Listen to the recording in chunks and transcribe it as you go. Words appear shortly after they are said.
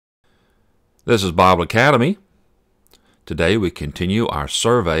This is Bible Academy. Today we continue our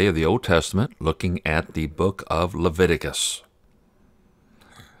survey of the Old Testament, looking at the book of Leviticus.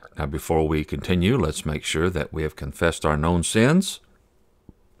 Now, before we continue, let's make sure that we have confessed our known sins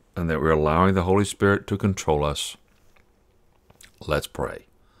and that we're allowing the Holy Spirit to control us. Let's pray.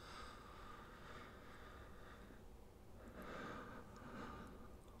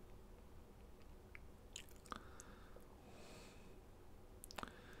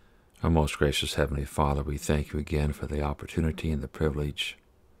 Our most gracious Heavenly Father, we thank you again for the opportunity and the privilege,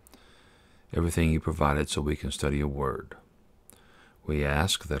 everything you provided so we can study your word. We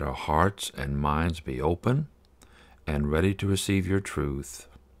ask that our hearts and minds be open and ready to receive your truth.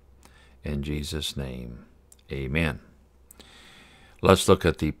 In Jesus' name, amen. Let's look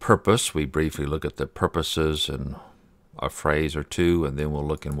at the purpose. We briefly look at the purposes in a phrase or two, and then we'll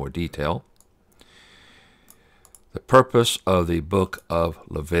look in more detail. The purpose of the book of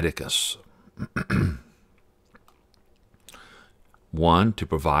Leviticus. 1, to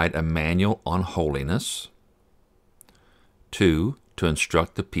provide a manual on holiness. 2, to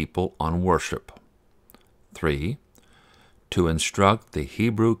instruct the people on worship. 3, to instruct the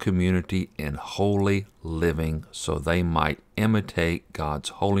Hebrew community in holy living so they might imitate God's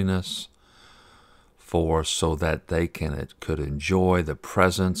holiness, 4, so that they could enjoy the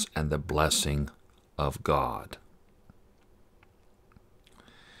presence and the blessing of God.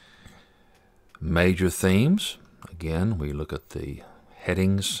 Major themes. Again, we look at the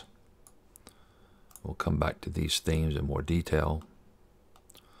headings. We'll come back to these themes in more detail.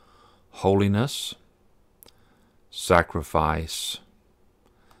 Holiness, sacrifice,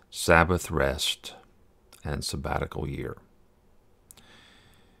 Sabbath rest, and sabbatical year.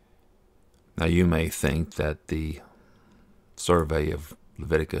 Now, you may think that the survey of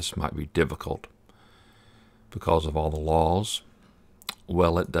Leviticus might be difficult because of all the laws.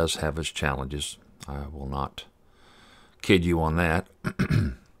 Well, it does have its challenges. I will not kid you on that,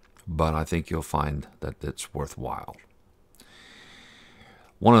 but I think you'll find that it's worthwhile.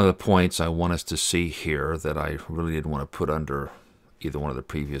 One of the points I want us to see here that I really didn't want to put under either one of the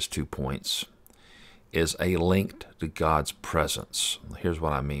previous 2 points is a link to God's presence. Here's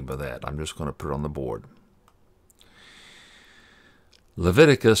what I mean by that. I'm just going to put it on the board.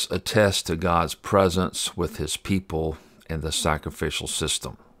 Leviticus attests to God's presence with his people in the sacrificial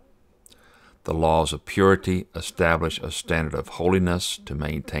system. The laws of purity establish a standard of holiness to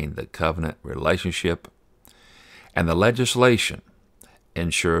maintain the covenant relationship, and the legislation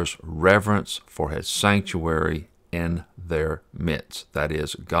ensures reverence for his sanctuary in their midst. That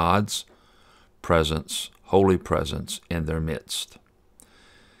is, God's presence, holy presence in their midst.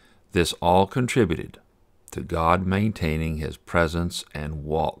 This all contributed to God maintaining his presence and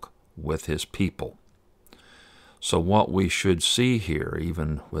walk with his people. So what we should see here,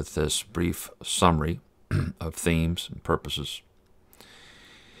 even with this brief summary of themes and purposes,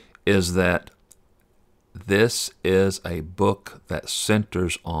 is that this is a book that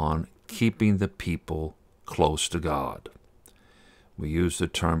centers on keeping the people close to God. We use the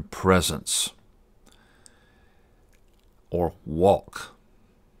term presence or walk.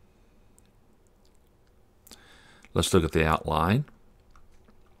 Let's look at the outline.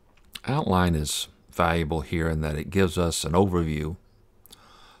 Outline is valuable here in that it gives us an overview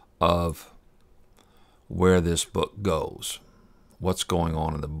of where this book goes, what's going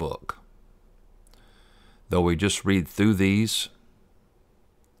on in the book. Though we just read through these,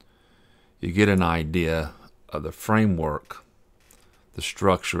 you get an idea of the framework, the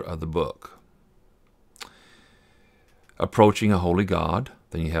structure of the book. Approaching a holy God,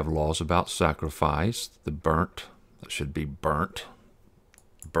 then you have laws about sacrifice, the burnt, that should be burnt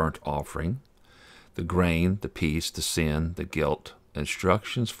offering, the grain, the peace, the sin, the guilt,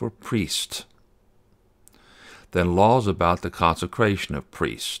 instructions for priests. Then laws about the consecration of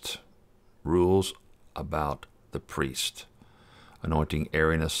priests, rules about the priest, anointing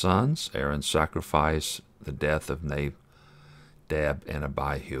Aaron and his sons, Aaron's sacrifice, the death of Nadab and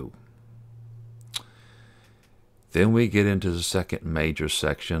Abihu. Then we get into the second major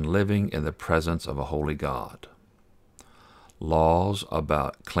section, living in the presence of a holy God. Laws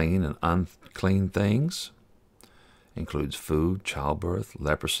about clean and unclean things, includes food, childbirth,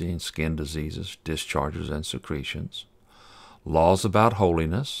 leprosy, and skin diseases, discharges, and secretions. Laws about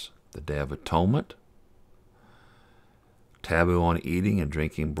holiness, the Day of Atonement, taboo on eating and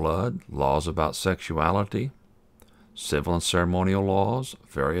drinking blood, laws about sexuality, civil and ceremonial laws,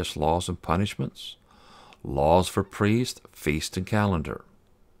 various laws and punishments, laws for priests, feast and calendar.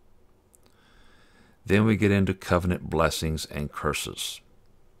 Then we get into covenant blessings and curses.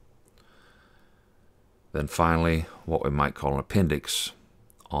 Then finally, what we might call an appendix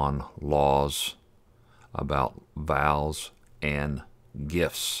on laws about vows and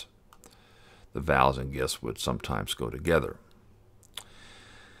gifts. The vows and gifts would sometimes go together.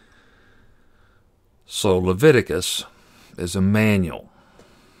 So Leviticus is a manual.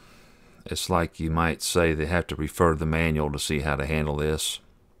 It's like you might say they have to refer to the manual to see how to handle this.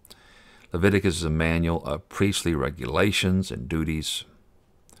 Leviticus is a manual of priestly regulations and duties,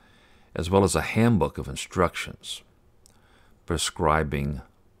 as well as a handbook of instructions prescribing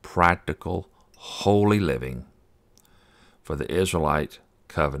practical, holy living for the Israelite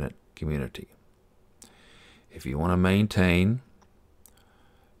covenant community. If you want to maintain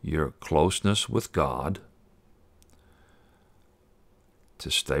your closeness with God,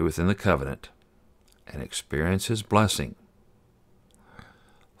 to stay within the covenant and experience His blessing,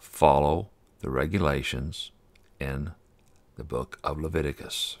 follow the regulations in the book of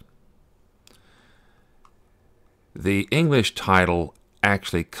Leviticus. The English title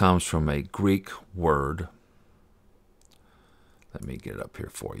actually comes from a Greek word. Let me get it up here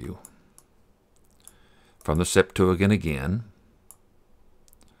for you. From the Septuagint again.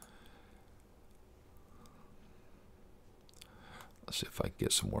 Let's see if I can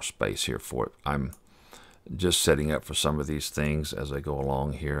get some more space here for it. I'm just setting up for some of these things as I go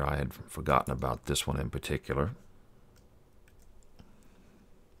along here. I had forgotten about this one in particular.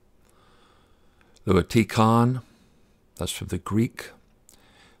 Leviticon, that's from the Greek.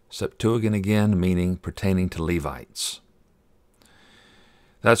 Septuagint again, meaning pertaining to Levites.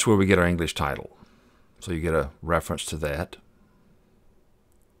 That's where we get our English title. So you get a reference to that.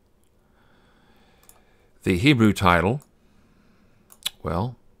 The Hebrew title,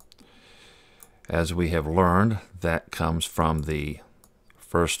 well, as we have learned, that comes from the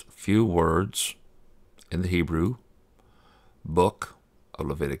first few words in the Hebrew book of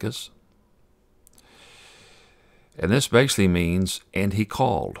Leviticus. And this basically means, and he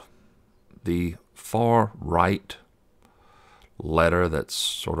called. The far right letter that's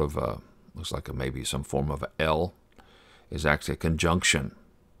sort of looks like maybe some form of an L is actually a conjunction.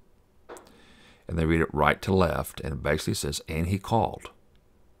 And they read it right to left, and it basically says, and he called.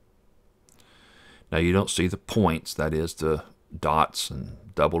 Now you don't see the points, that is the dots and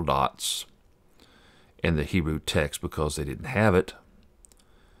double dots in the Hebrew text because they didn't have it,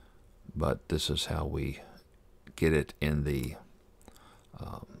 but this is how we get it in the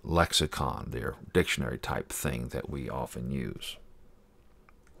lexicon, their dictionary type thing that we often use.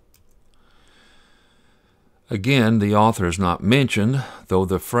 Again, the author is not mentioned, though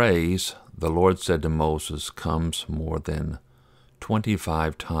the phrase, "the Lord said to Moses," comes more than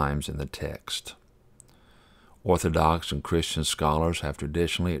 25 times in the text. Orthodox and Christian scholars have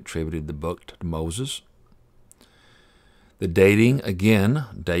traditionally attributed the book to Moses. The dating, again,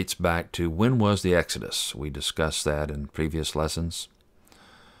 dates back to when was the Exodus? We discussed that in previous lessons.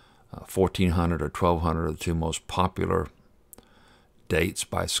 1400 or 1200 are the two most popular dates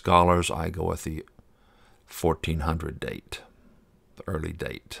by scholars. I go with the 1400 date, the early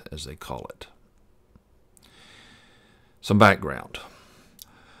date, as they call it. Some background.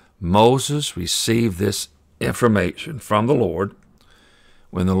 Moses received this information from the Lord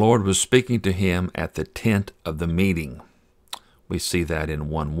when the Lord was speaking to him at the tent of the meeting. We see that in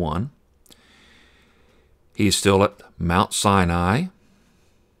 1:1. He's still at Mount Sinai,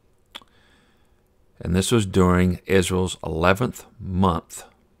 and this was during Israel's 11th month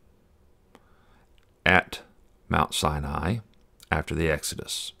at Mount Sinai after the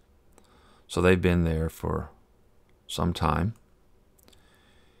Exodus. So they've been there for some time.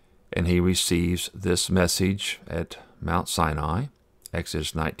 And he receives this message at Mount Sinai,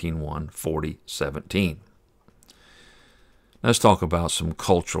 Exodus 19:1, 40:17. Let's talk about some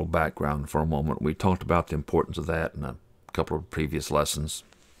cultural background for a moment. We talked about the importance of that in a couple of previous lessons.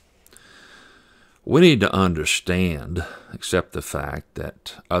 We need to understand, accept the fact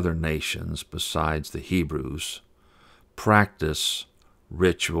that other nations besides the Hebrews practice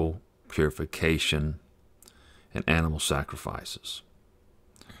ritual purification and animal sacrifices.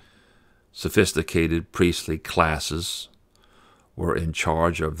 Sophisticated priestly classes were in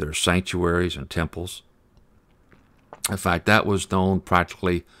charge of their sanctuaries and temples. In fact, that was known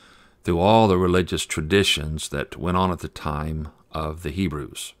practically through all the religious traditions that went on at the time of the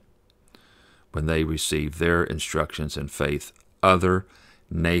Hebrews. When they received their instructions in faith, other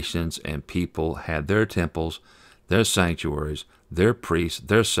nations and people had their temples, their sanctuaries, their priests,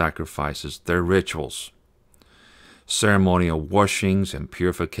 their sacrifices, their rituals. Ceremonial washings and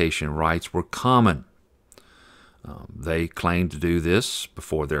purification rites were common. They claimed to do this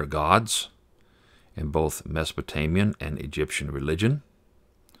before their gods in both Mesopotamian and Egyptian religion.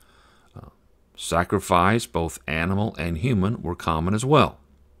 Sacrifice, both animal and human, were common as well.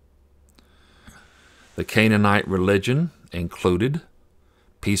 The Canaanite religion included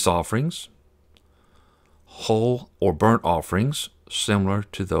peace offerings, whole or burnt offerings, similar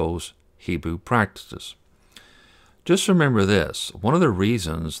to those Hebrew practices. Just remember this, one of the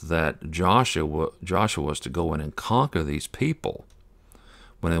reasons that Joshua was to go in and conquer these people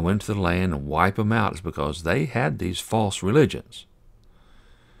when they went to the land and wipe them out is because they had these false religions.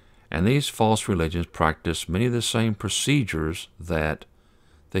 And these false religions practiced many of the same procedures that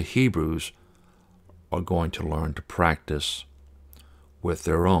the Hebrews are going to learn to practice with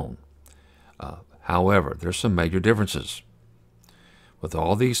their own. However, there's some major differences. With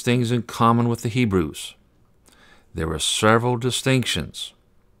all these things in common with the Hebrews, there are several distinctions.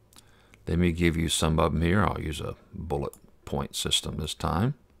 Let me give you some of them here. I'll use a bullet point system this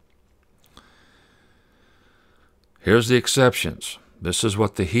time. Here's the exceptions. This is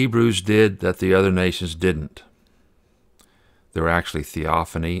what the Hebrews did that the other nations didn't. They're actually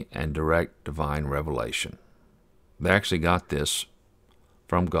theophany and direct divine revelation. They actually got this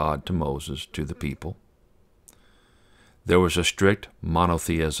from God to Moses to the people. There was a strict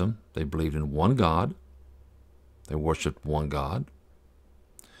monotheism. They believed in one God. They worshiped one God.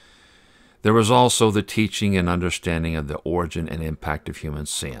 There was also the teaching and understanding of the origin and impact of human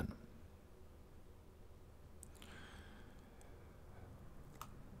sin.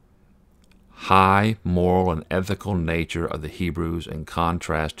 High moral and ethical nature of the Hebrews in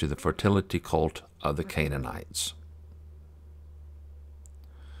contrast to the fertility cult of the Canaanites.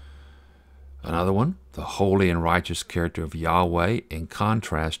 Another one, the holy and righteous character of Yahweh in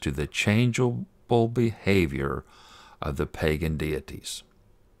contrast to the changeable behavior of the pagan deities.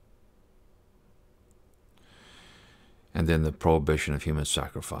 And then the prohibition of human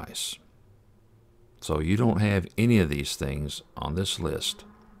sacrifice. So you don't have any of these things on this list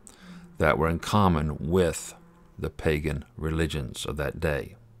that were in common with the pagan religions of that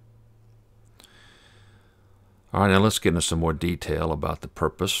day. All right, now let's get into some more detail about the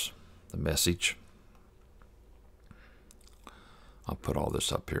purpose, the message. I'll put all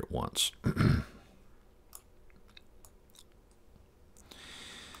this up here at once.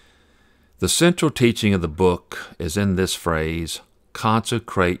 The central teaching of the book is in this phrase,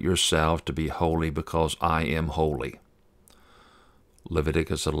 consecrate yourself to be holy because I am holy.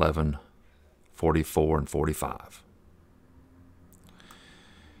 Leviticus 11:44 and 45.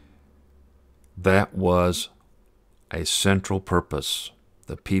 That was a central purpose.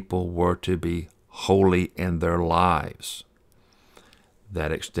 The people were to be holy in their lives.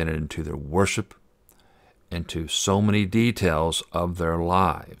 That extended into their worship, into so many details of their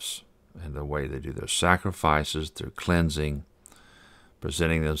lives, and the way they do their sacrifices, their cleansing,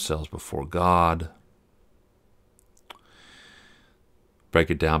 presenting themselves before God. Break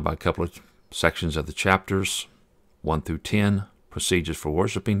it down by a couple of sections of the chapters, 1 through 10, procedures for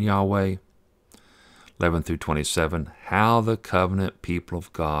worshiping Yahweh, 11 through 27, how the covenant people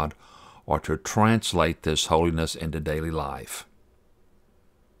of God are to translate this holiness into daily life.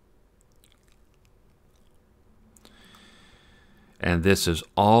 And this is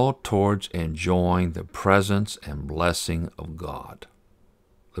all towards enjoying the presence and blessing of God.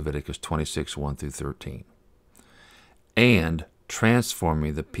 Leviticus 26, 1 through 13. And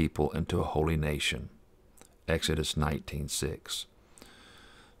transforming the people into a holy nation. Exodus 19:6.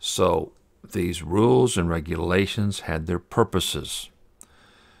 So these rules and regulations had their purposes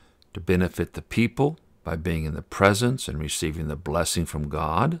to benefit the people by being in the presence and receiving the blessing from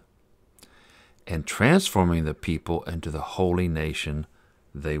God, and transforming the people into the holy nation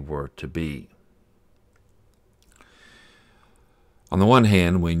they were to be. On the one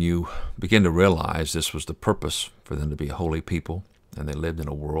hand, when you begin to realize this was the purpose for them to be holy people, and they lived in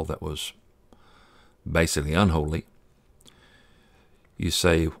a world that was basically unholy, you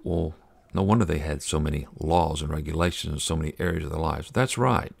say, well, no wonder they had so many laws and regulations in so many areas of their lives. That's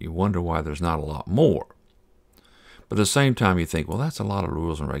right. You wonder why there's not a lot more. But at the same time, you think, well, that's a lot of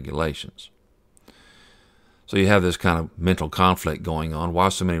rules and regulations. So you have this kind of mental conflict going on. Why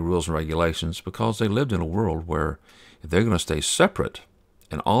so many rules and regulations? Because they lived in a world where if they're going to stay separate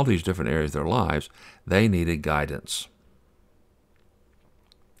in all these different areas of their lives, they needed guidance.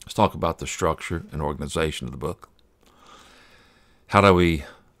 Let's talk about the structure and organization of the book. How do we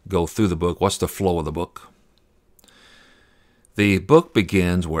go through the book? What's the flow of the book? The book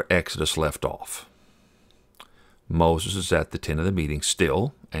begins where Exodus left off. Moses is at the tent of the meeting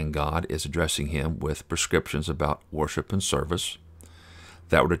still, and God is addressing him with prescriptions about worship and service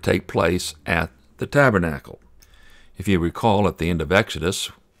that were to take place at the tabernacle. If you recall, at the end of Exodus,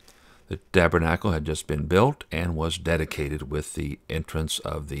 the tabernacle had just been built and was dedicated with the entrance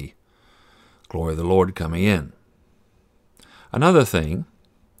of the glory of the Lord coming in. Another thing,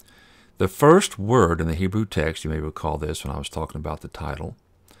 The first word in the Hebrew text, you may recall this when I was talking about the title,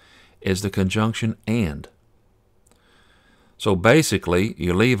 is the conjunction and. So basically,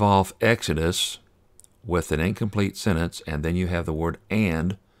 you leave off Exodus with an incomplete sentence, and then you have the word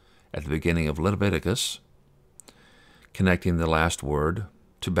and at the beginning of Leviticus, connecting the last word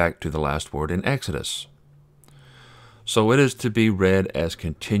back to the last word in Exodus. So it is to be read as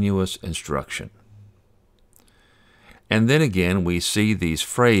continuous instruction. And then again, we see these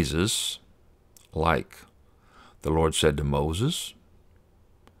phrases like the Lord said to Moses,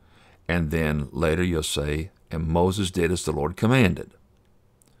 and then later you'll say, and Moses did as the Lord commanded.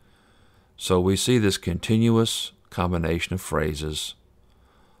 So we see this continuous combination of phrases.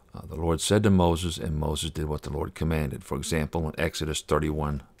 The Lord said to Moses, and Moses did what the Lord commanded. For example, in Exodus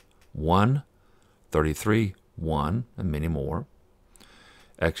 31:1, 33:1, and many more.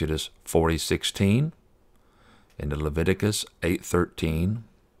 Exodus 40:16, and Leviticus 8:13,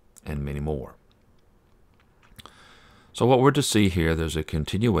 and many more. So what we're to see here, there's a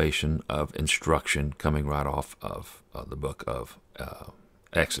continuation of instruction coming right off of the book of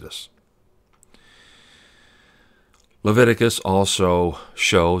Exodus. Leviticus also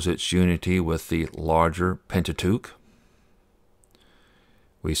shows its unity with the larger Pentateuch.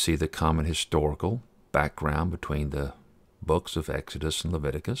 We see the common historical background between the books of Exodus and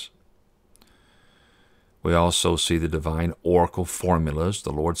Leviticus. We also see the divine oracle formulas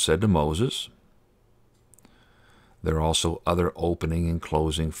the Lord said to Moses. There are also other opening and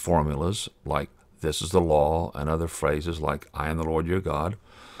closing formulas like this is the law, and other phrases like I am the Lord your God.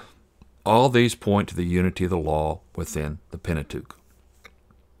 All these point to the unity of the law within the Pentateuch.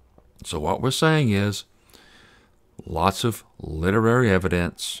 So what we're saying is lots of literary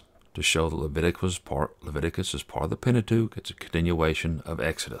evidence to show that Leviticus is part of the Pentateuch. It's a continuation of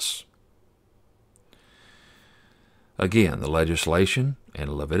Exodus. Again, the legislation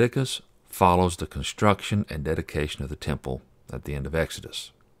in Leviticus follows the construction and dedication of the temple at the end of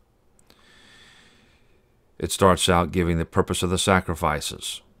Exodus. It starts out giving the purpose of the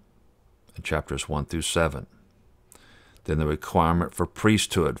sacrifices in chapters 1 through 7. Then the requirement for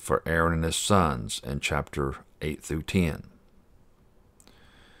priesthood for Aaron and his sons in chapter 8 through 10.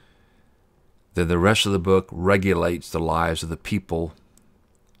 Then the rest of the book regulates the lives of the people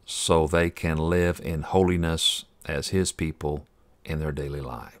so they can live in holiness as his people in their daily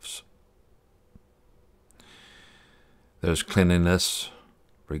lives. There's cleanliness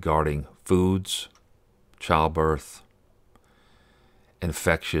regarding foods, childbirth,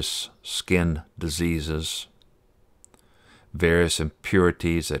 infectious skin diseases, various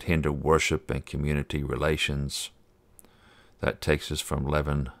impurities that hinder worship and community relations. That takes us from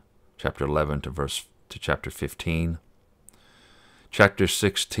chapter 11 to chapter 15. Chapter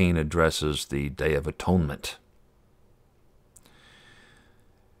 16 addresses the Day of Atonement.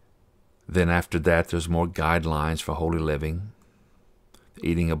 Then after that, there's more guidelines for holy living. The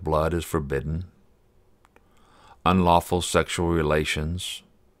eating of blood is forbidden. Unlawful sexual relations,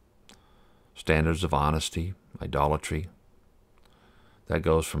 standards of honesty, idolatry. That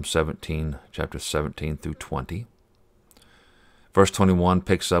goes from chapter 17 through 20. Verse 21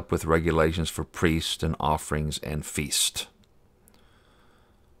 picks up with regulations for priests and offerings and feast.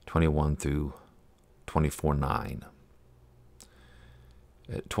 21 through 24:9.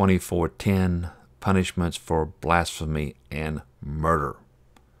 At 24:10, punishments for blasphemy and murder.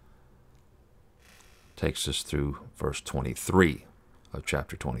 Takes us through verse 23 of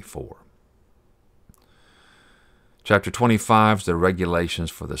chapter 24. Chapter 25 is the regulations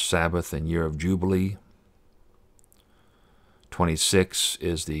for the Sabbath and Year of Jubilee. 26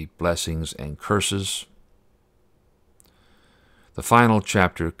 is the blessings and curses. The final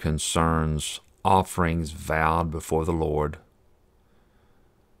chapter concerns offerings vowed before the Lord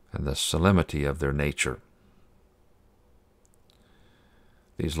and the solemnity of their nature.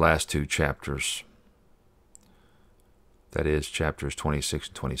 These last two chapters, that is, chapters 26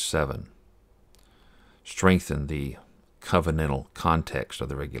 and 27, strengthen the covenantal context of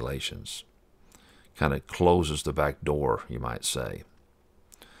the regulations. Kind of closes the back door, you might say.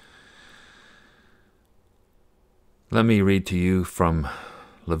 Let me read to you from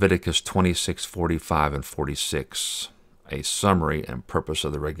Leviticus 26, 45, and 46, a summary and purpose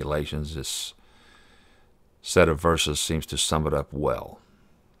of the regulations. This set of verses seems to sum it up well.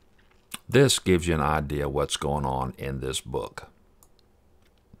 This gives you an idea of what's going on in this book.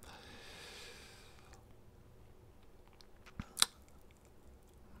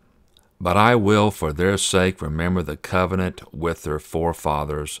 But I will, for their sake, remember the covenant with their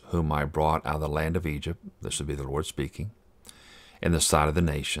forefathers, whom I brought out of the land of Egypt, this would be the Lord speaking, in the sight of the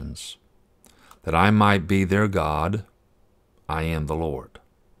nations, that I might be their God. I am the Lord.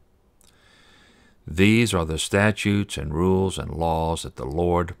 These are the statutes and rules and laws that the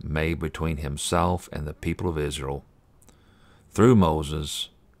Lord made between himself and the people of Israel through Moses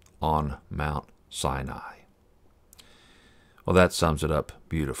on Mount Sinai. Well, that sums it up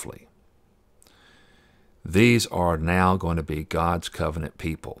beautifully. These are now going to be God's covenant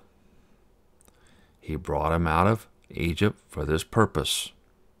people. He brought them out of Egypt for this purpose,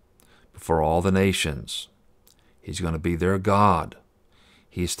 before all the nations. He's going to be their God.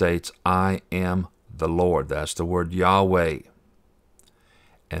 He states, I am the Lord. That's the word Yahweh.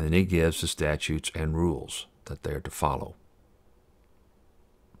 And then he gives the statutes and rules that they're to follow.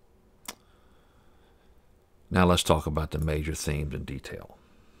 Now let's talk about the major themes in detail.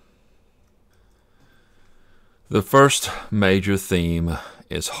 The first major theme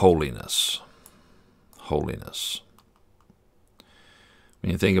is holiness. Holiness.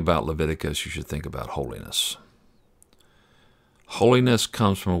 When you think about Leviticus, you should think about holiness. Holiness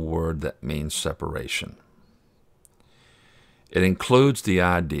comes from a word that means separation. It includes the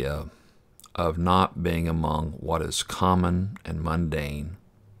idea of not being among what is common and mundane,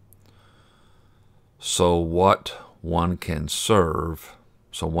 so one can serve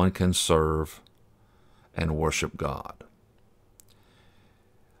and worship God.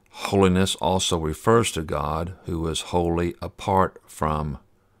 Holiness also refers to God, who is holy apart from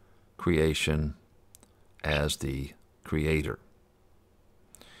creation as the Creator.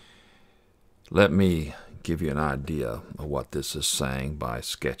 Let me give you an idea of what this is saying by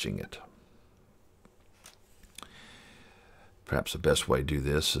sketching it. Perhaps the best way to do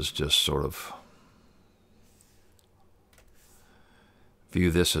this is just sort of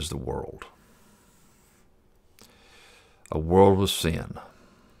view this as the world. A world with sin.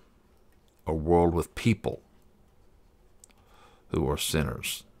 A world with people who are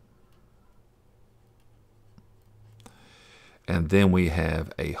sinners. And then we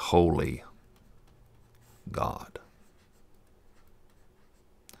have a holy God.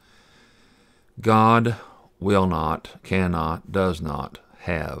 God will not, cannot, does not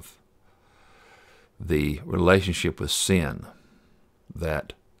have the relationship with sin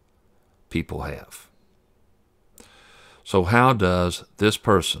that people have. So how does this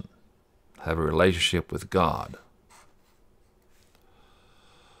person have a relationship with God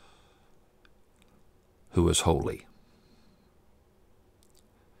who is holy?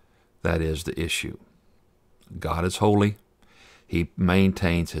 That is the issue. God is holy. He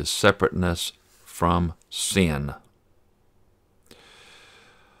maintains his separateness from sin.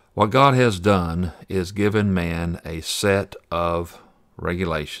 What God has done is given man a set of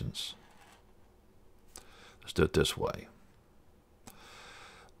regulations. Let's do it this way.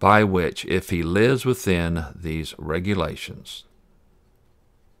 By which, if he lives within these regulations,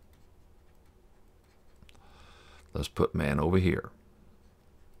 let's put man over here,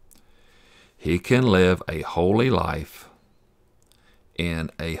 he can live a holy life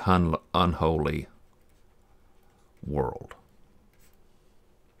in a unholy world.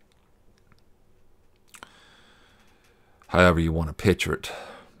 However you want to picture it,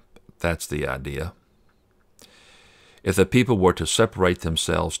 that's the idea. If the people were to separate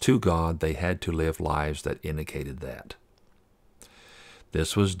themselves to God, they had to live lives that indicated that.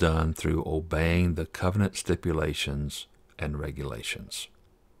 This was done through obeying the covenant stipulations and regulations.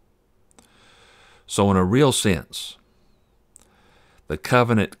 So in a real sense, the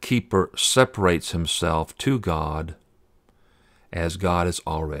covenant keeper separates himself to God as God is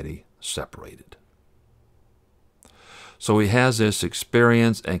already separated. So he has this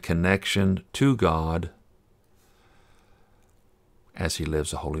experience and connection to God as he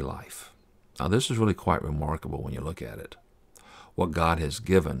lives a holy life. Now this is really quite remarkable when you look at it. What God has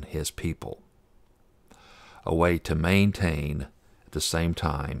given his people, a way to maintain at the same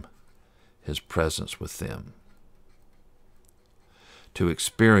time his presence with them, to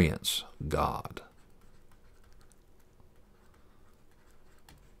experience God.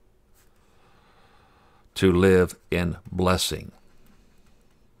 To live in blessing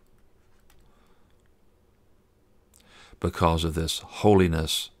because of this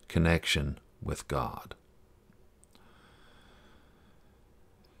holiness connection with God.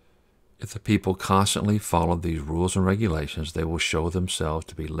 If the people constantly follow these rules and regulations, they will show themselves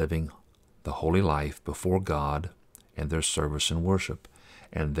to be living the holy life before God and their service and worship.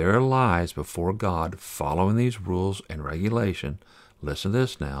 And their lives before God, following these rules and regulation, listen to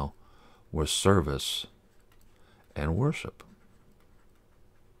this now, were service and worship.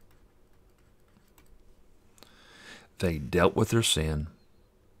 They dealt with their sin.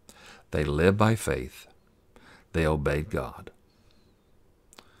 They lived by faith. They obeyed God.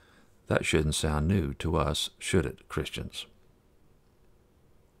 That shouldn't sound new to us, should it, Christians?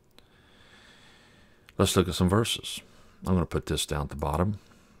 Let's look at some verses. I'm going to put this down at the bottom.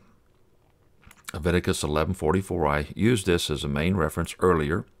 Leviticus 11:44. I used this as a main reference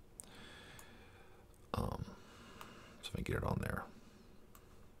earlier. So let me get it on there.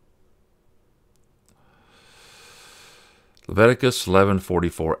 Leviticus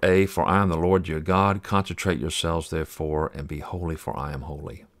 11:44a. For I am the Lord your God. Consecrate yourselves therefore and be holy, for I am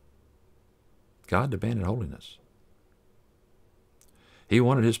holy. God demanded holiness. He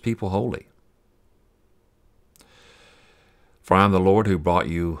wanted his people holy. For I am the Lord who brought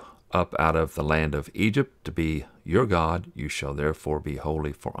you up out of the land of Egypt to be your God. You shall therefore be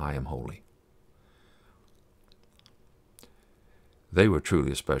holy, for I am holy. They were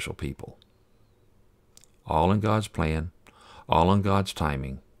truly a special people. All in God's plan, all in God's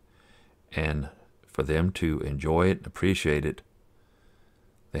timing, and for them to enjoy it and appreciate it,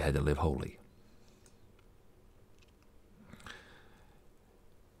 they had to live holy.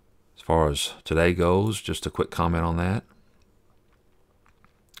 As far as today goes, just a quick comment on that.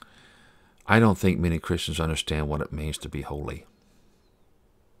 I don't think many Christians understand what it means to be holy.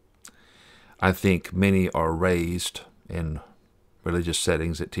 I think many are raised in religious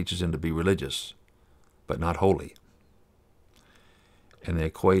settings that teaches them to be religious, but not holy. And they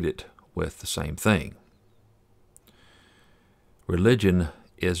equate it with the same thing. Religion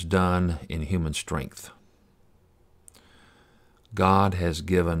is done in human strength. God has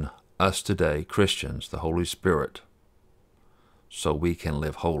given us today, Christians, the Holy Spirit, so we can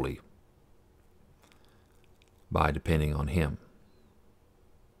live holy by depending on Him.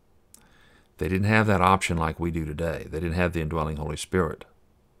 They didn't have that option like we do today. They didn't have the indwelling Holy Spirit.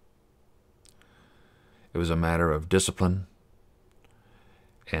 It was a matter of discipline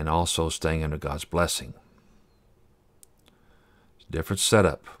and also staying under God's blessing. It's a different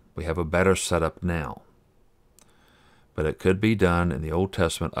setup. We have a better setup now. But it could be done in the Old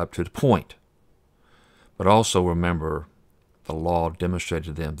Testament up to the point. But also remember, the law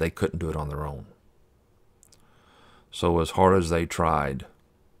demonstrated to them they couldn't do it on their own. So as hard as they tried,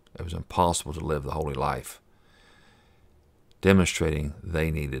 it was impossible to live the holy life, demonstrating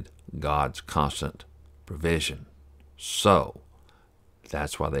they needed God's constant provision. So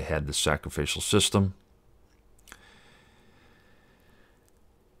that's why they had the sacrificial system.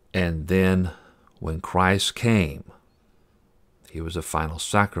 And then when Christ came, He was a final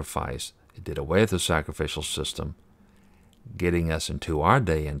sacrifice. It did away with the sacrificial system, getting us into our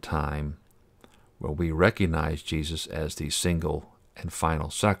day and time where we recognize Jesus as the single and final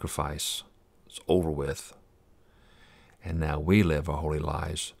sacrifice. It's over with. And now we live our holy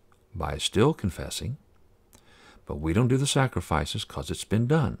lives by still confessing, but we don't do the sacrifices because it's been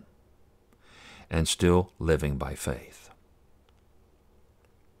done, and still living by faith.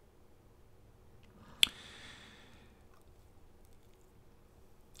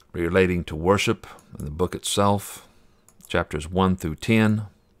 Relating to worship in the book itself, chapters 1 through 10,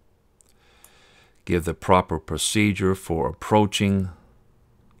 give the proper procedure for approaching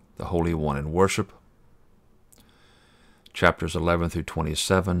the Holy One in worship. Chapters 11 through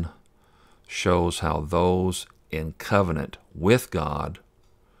 27 shows how those in covenant with God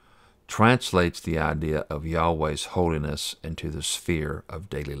translates the idea of Yahweh's holiness into the sphere of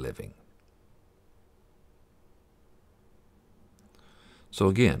daily living. So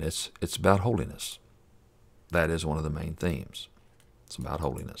again, it's about holiness. That is one of the main themes. It's about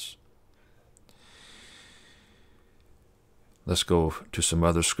holiness. Let's go to some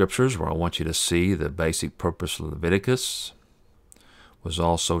other scriptures where I want you to see the basic purpose of Leviticus was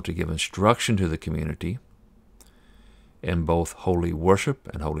also to give instruction to the community in both holy worship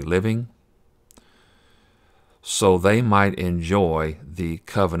and holy living, so they might enjoy the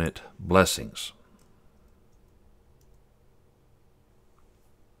covenant blessings.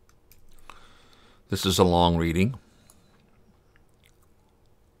 This is a long reading.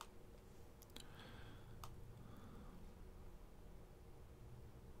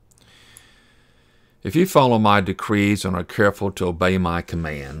 If you follow my decrees and are careful to obey my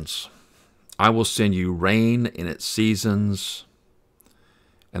commands, I will send you rain in its seasons,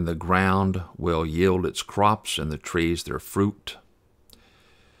 and the ground will yield its crops and the trees their fruit.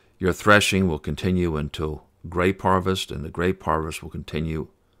 Your threshing will continue until grape harvest, and the grape harvest will continue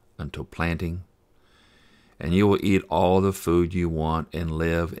until planting. And you will eat all the food you want and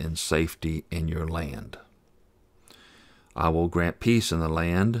live in safety in your land. I will grant peace in the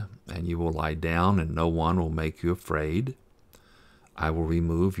land, and you will lie down, and no one will make you afraid. I will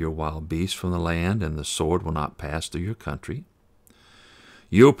remove your wild beasts from the land, and the sword will not pass through your country.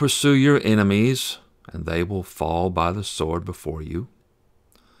 You will pursue your enemies, and they will fall by the sword before you.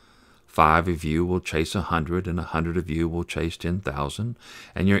 5 of you will chase 100, and 100 of you will chase 10,000,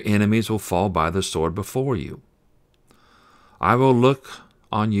 and your enemies will fall by the sword before you. I will look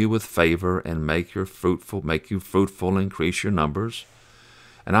on you with favor and make you fruitful, increase your numbers,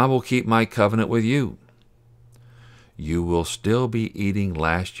 and I will keep my covenant with you. You will still be eating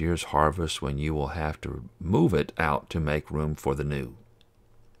last year's harvest when you will have to move it out to make room for the new.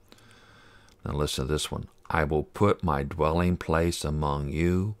 Now listen to this one. I will put my dwelling place among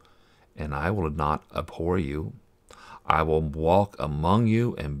you, and I will not abhor you. I will walk among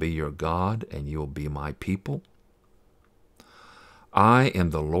you and be your God, and you will be my people. I am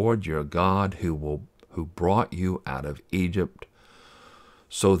the Lord your God who brought you out of Egypt,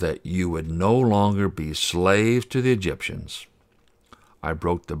 so that you would no longer be slaves to the Egyptians. I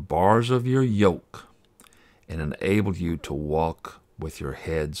broke the bars of your yoke and enabled you to walk with your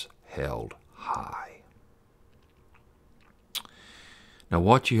heads held high. Now,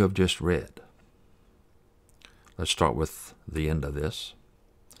 what you have just read, let's start with the end of this.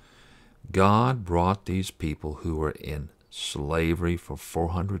 God brought these people who were in slavery for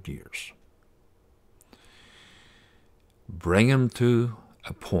 400 years, bring them to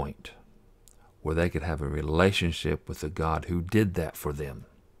a point where they could have a relationship with the God who did that for them.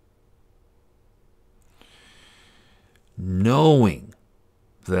 Knowing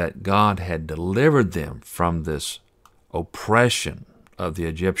that God had delivered them from this oppression of the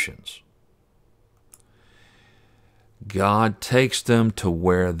Egyptians, God takes them to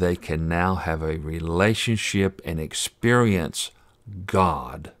where they can now have a relationship and experience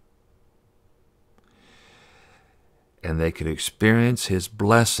God. And they could experience His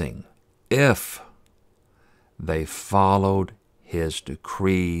blessing if they followed His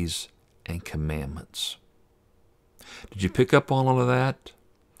decrees and commandments. Did you pick up on all of that?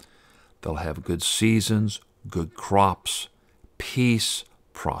 They'll have good seasons, good crops, peace,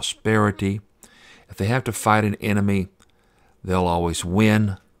 prosperity. If they have to fight an enemy, they'll always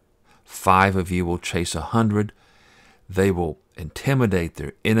win. 5 of you will chase 100. They will intimidate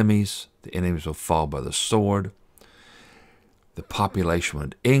their enemies. The enemies will fall by the sword. The population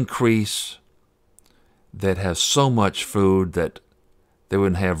would increase. They'd have so much food that they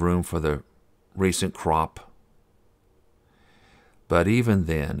wouldn't have room for the recent crop. But even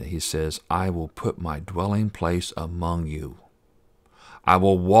then, He says, I will put my dwelling place among you. I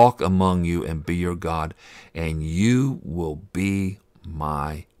will walk among you and be your God, and you will be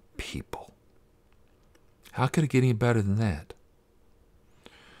my people. How could it get any better than that?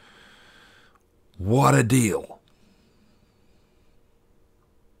 What a deal.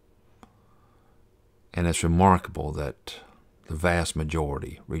 And it's remarkable that the vast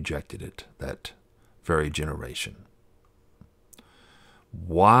majority rejected it, that very generation.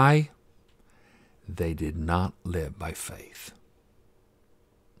 Why? They did not live by faith.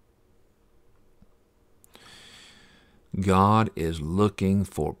 God is looking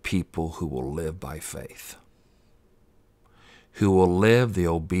for people who will live by faith, who will live the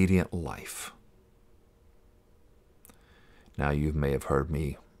obedient life. Now, you may have heard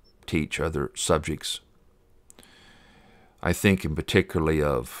me teach other subjects. I think in particularly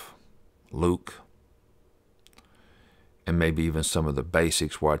of Luke, and maybe even some of the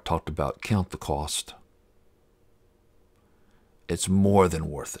basics where I talked about count the cost. It's more than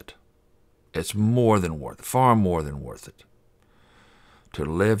worth it. It's more than worth it, far more than worth it, to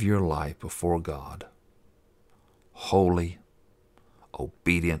live your life before God, holy,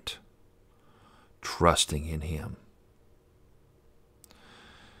 obedient, trusting in Him.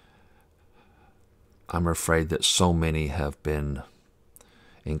 I'm afraid that so many have been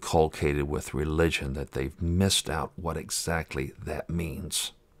inculcated with religion that they've missed out what exactly that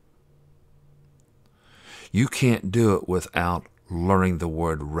means. You can't do it without learning the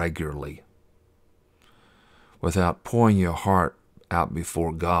Word regularly, without pouring your heart out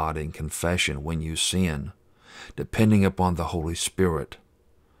before God in confession when you sin, depending upon the Holy Spirit,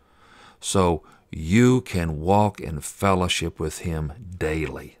 so you can walk in fellowship with Him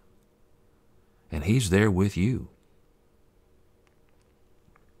daily. And He's there with you.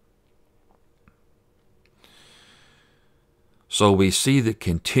 So we see the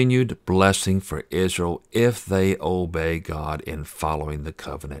continued blessing for Israel if they obey God in following the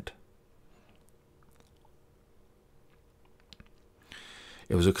covenant.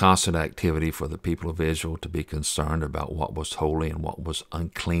 It was a constant activity for the people of Israel to be concerned about what was holy and what was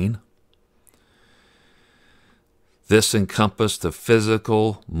unclean. This encompassed the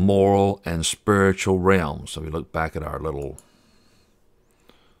physical, moral, and spiritual realms. So we look back at our little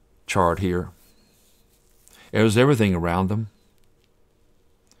chart here. It was everything around them.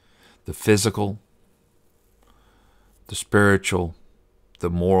 The physical, the spiritual, the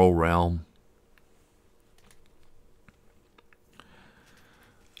moral realm.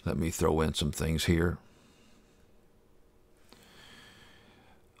 Let me throw in some things here.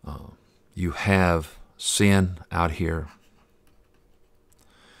 You have sin out here.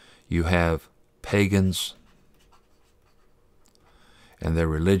 You have pagans and their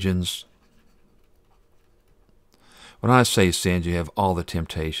religions. When I say sins, you have all the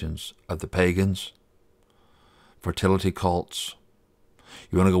temptations of the pagans, fertility cults.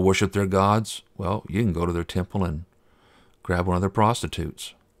 You want to go worship their gods? Well, you can go to their temple and grab one of their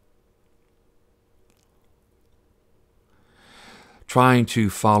prostitutes. Trying to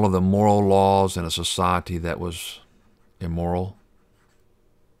follow the moral laws in a society that was immoral.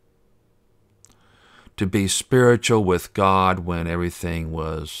 To be spiritual with God when everything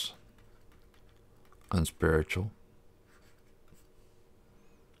was unspiritual.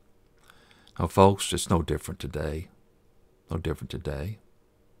 Now, folks, it's no different today. No different today.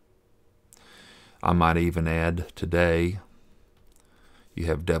 I might even add today, you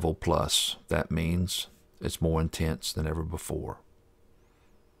have devil plus. That means it's more intense than ever before.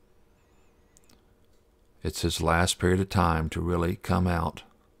 It's his last period of time to really come out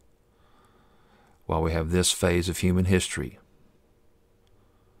while we have this phase of human history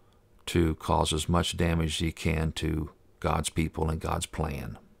to cause as much damage as he can to God's people and God's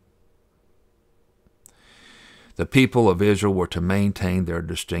plan. The people of Israel were to maintain their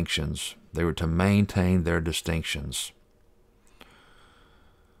distinctions. They were to maintain their distinctions.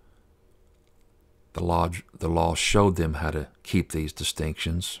 The law showed them how to keep these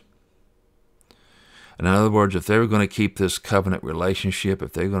distinctions. In other words, if they were going to keep this covenant relationship,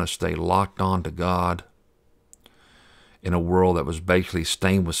 if they were going to stay locked on to God in a world that was basically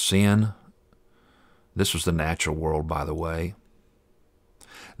stained with sin, this was the natural world, by the way,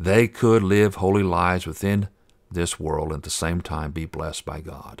 they could live holy lives within this world and at the same time be blessed by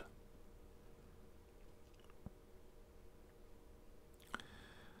God.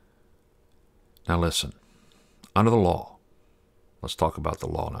 Now listen, under the law, let's talk about the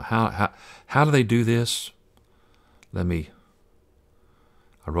law now. How do they do this? I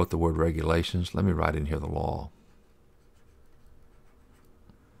wrote the word regulations. Let me write in here the law.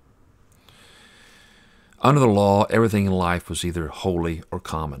 Under the law, everything in life was either holy or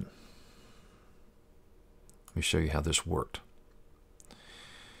common. Let me show you how this worked.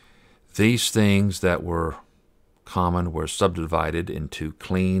 These things that were common were subdivided into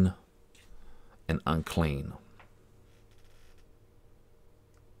clean and unclean.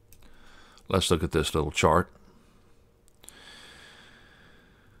 Let's look at this little chart.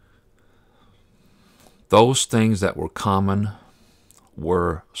 Those things that were common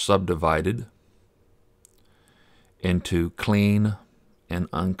were subdivided into clean and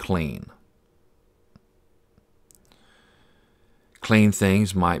unclean. Clean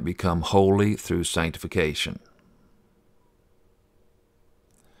things might become holy through sanctification.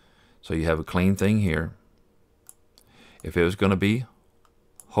 So you have a clean thing here. If it was going to be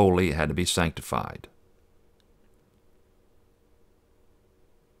holy, it had to be sanctified.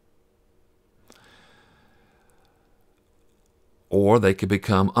 Or they could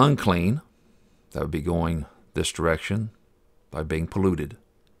become unclean. That would be going this direction by being polluted.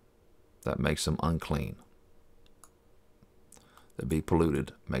 That makes them unclean. To be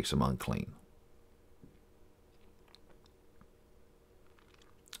polluted makes them unclean.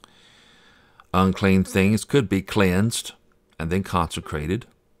 Unclean things could be cleansed and then consecrated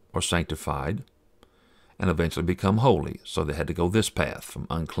or sanctified and eventually become holy. So they had to go this path from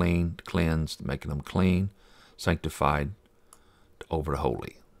unclean to cleansed, making them clean, sanctified, over to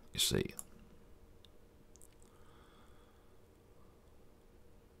holy, you see.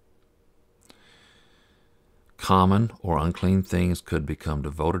 Common or unclean things could become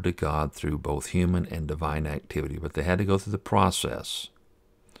devoted to God through both human and divine activity, but they had to go through the process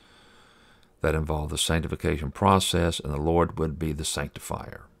that involved the sanctification process, and the Lord would be the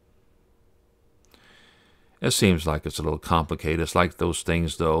sanctifier. It seems like it's a little complicated. It's like those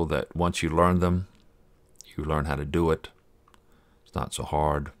things, though, that once you learn them, you learn how to do it. It's not so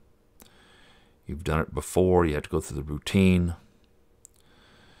hard. You've done it before. You have to go through the routine.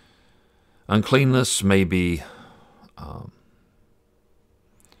 Uncleanness may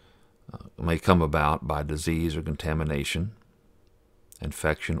come about by disease or contamination,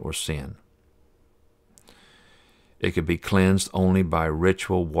 infection, or sin. It could be cleansed only by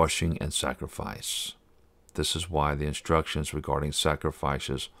ritual washing and sacrifice. This is why the instructions regarding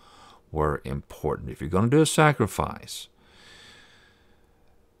sacrifices were important. If you're going to do a sacrifice,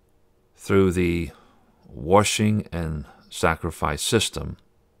 through the washing and sacrifice system,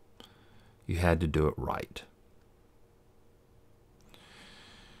 you had to do it right.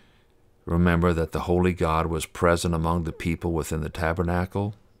 Remember that the holy God was present among the people within the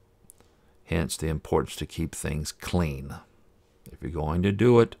tabernacle, hence the importance to keep things clean. If you're going to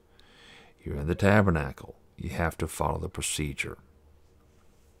do it, you're in the tabernacle. You have to follow the procedure.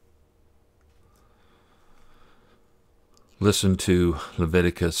 Listen to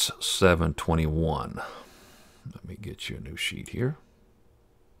Leviticus 7:21. Let me get you a new sheet here.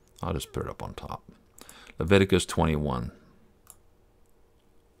 I'll just put it up on top. Leviticus 21.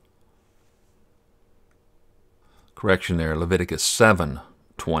 Correction there, Leviticus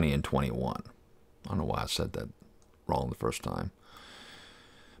 7:20 and 21. I don't know why I said that wrong the first time.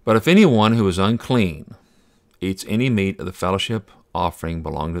 But if anyone who is unclean eats any meat of the fellowship offering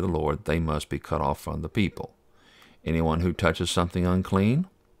belonging to the Lord, they must be cut off from the people. Anyone who touches something unclean,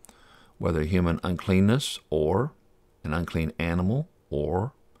 whether human uncleanness or an unclean animal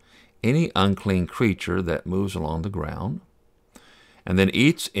or any unclean creature that moves along the ground, and then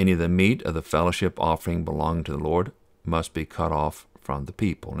eats any of the meat of the fellowship offering belonging to the Lord, must be cut off from the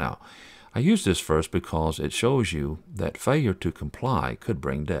people. Now, I use this verse because it shows you that failure to comply could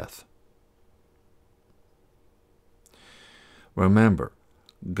bring death. Remember,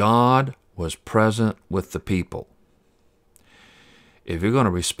 God was present with the people. If you're going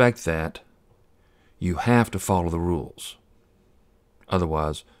to respect that, you have to follow the rules.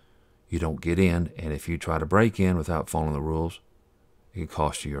 Otherwise, you don't get in, and if you try to break in without following the rules, it can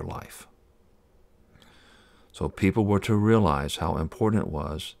cost you your life. So people were to realize how important it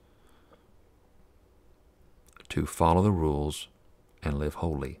was to follow the rules and live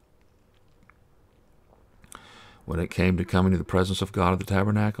holy. When it came to coming to the presence of God at the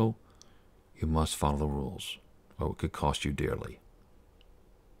tabernacle, you must follow the rules, or it could cost you dearly.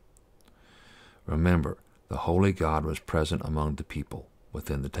 Remember, the holy God was present among the people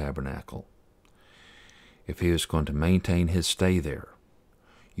within the tabernacle. If he was going to maintain his stay there,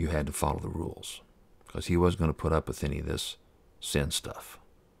 you had to follow the rules, because he wasn't going to put up with any of this sin stuff.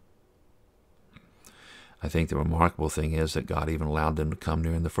 I think the remarkable thing is that God even allowed them to come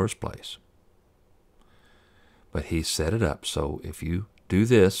there in the first place. But he set it up so if you do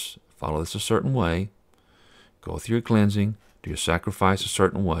this, follow this a certain way, go through your cleansing, do your sacrifice a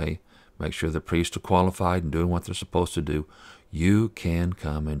certain way, make sure the priests are qualified and doing what they're supposed to do, you can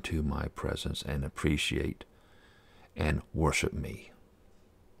come into my presence and appreciate and worship me.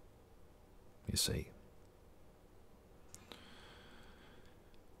 You see.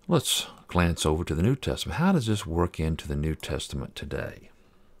 Let's glance over to the New Testament. How does this work into the New Testament today?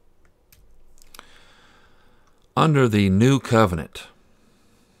 Under the New Covenant,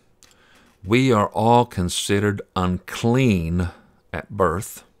 we are all considered unclean at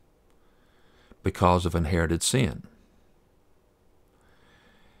birth because of inherited sin,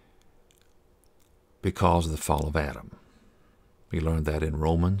 because of the fall of Adam. We learned that in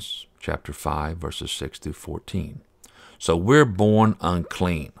Romans chapter 5, verses 6 through 14. So we're born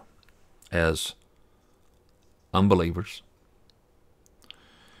unclean as unbelievers.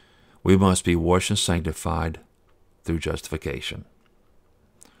 We must be washed and sanctified through justification.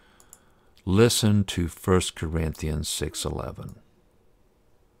 Listen to 1 Corinthians 6:11.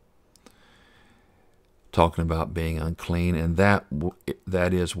 Talking about being unclean, and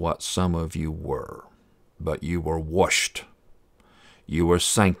that is what some of you were. But you were washed. You were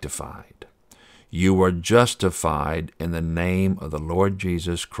sanctified. You were justified in the name of the Lord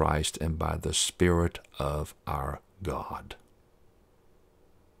Jesus Christ and by the Spirit of our God.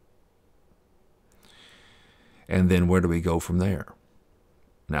 And then where do we go from there?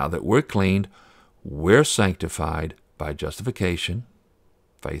 Now that we're cleaned, we're sanctified by justification,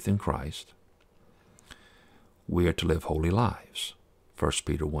 faith in Christ. We are to live holy lives. 1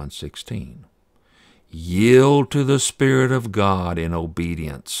 Peter 1:16. Yield to the Spirit of God in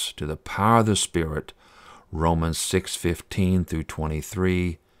obedience to the power of the Spirit. Romans 6:15 through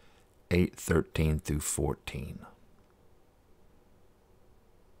 23, 8:13 through 14.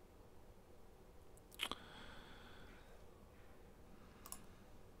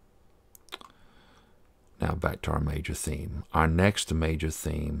 Now back to our major theme. Our next major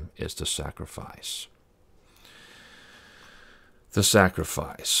theme is the sacrifice. The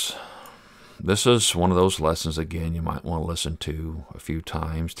sacrifice. This is one of those lessons, again, you might want to listen to a few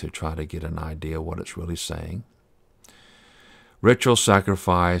times to try to get an idea of what it's really saying. Ritual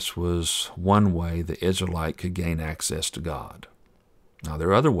sacrifice was one way the Israelite could gain access to God. Now, there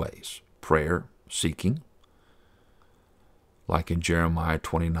are other ways. Prayer, seeking, like in Jeremiah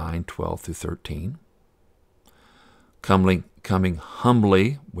 29:12 through 13. Coming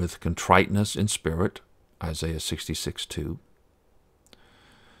humbly with contriteness in spirit, Isaiah 66:2.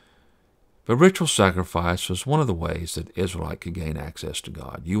 But ritual sacrifice was one of the ways that Israelite could gain access to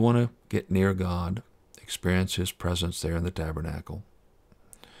God. You want to get near God, experience His presence there in the tabernacle.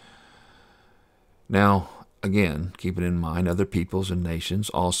 Now, again, keeping in mind, other peoples and nations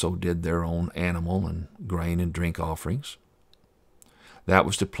also did their own animal and grain and drink offerings. That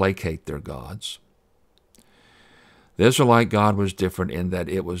was to placate their gods. The Israelite God was different in that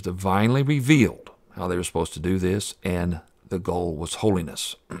it was divinely revealed how they were supposed to do this, and the goal was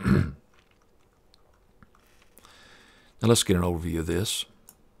holiness. Now let's get an overview of this.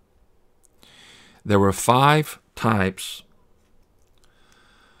 There were 5 types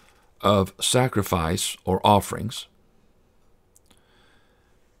of sacrifice or offerings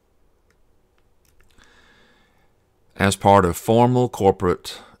as part of formal,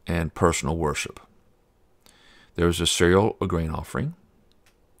 corporate, and personal worship. There was a cereal or grain offering,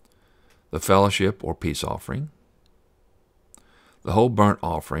 the fellowship or peace offering, the whole burnt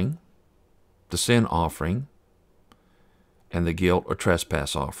offering, the sin offering, and the guilt or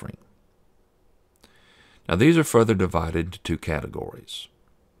trespass offering. Now these are further divided into 2 categories.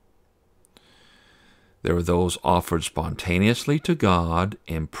 There are those offered spontaneously to God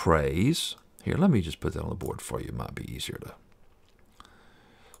in praise. Here, let me just put that on the board for you. It might be easier to.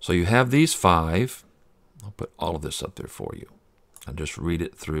 So you have these 5. I'll put all of this up there for you. I'll just read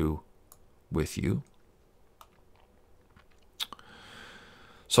it through with you.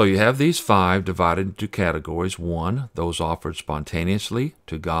 So you have these 5 divided into categories. 1, those offered spontaneously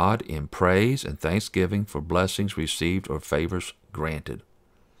to God in praise and thanksgiving for blessings received or favors granted.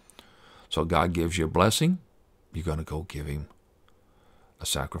 So God gives you a blessing, you're going to go give Him a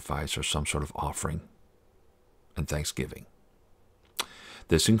sacrifice or some sort of offering and thanksgiving.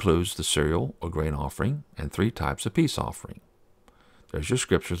 This includes the cereal or grain offering and 3 types of peace offering. There's your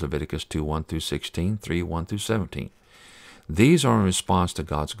scriptures, Leviticus 2:1 through 16, 3:1 through 17. These are in response to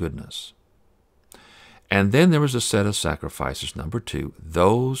God's goodness. And then there was a set of sacrifices, number 2,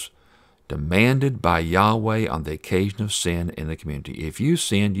 those demanded by Yahweh on the occasion of sin in the community. If you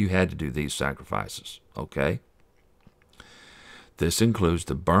sinned, you had to do these sacrifices, okay? This includes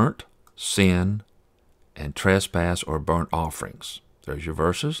the burnt, sin, and trespass or burnt offerings. There's your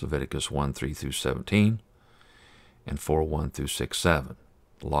verses, Leviticus 1:3 through 17, and 4:1 through 6:7.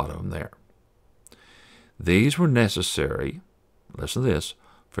 A lot of them there. These were necessary, listen to this,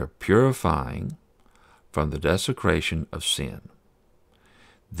 for purifying from the desecration of sin.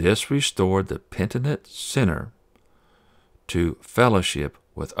 This restored the penitent sinner to fellowship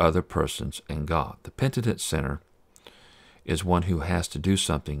with other persons and God. The penitent sinner is one who has to do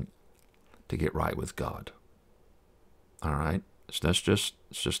something to get right with God. All right? It's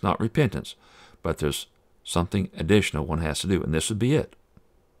just not repentance, but there's something additional one has to do, and this would be it.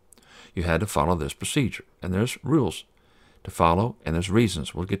 You had to follow this procedure, and there's rules to follow, and there's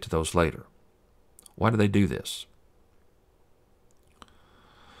reasons. We'll get to those later. Why do they do this?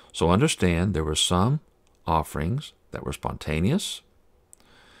 So understand there were some offerings that were spontaneous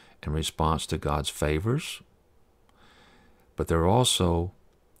in response to God's favors, but there were also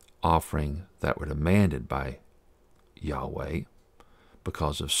offerings that were demanded by Yahweh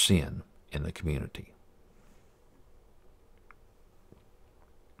because of sin in the community.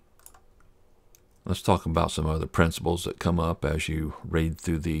 Let's talk about some other principles that come up as you read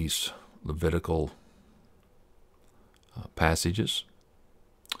through these Levitical passages.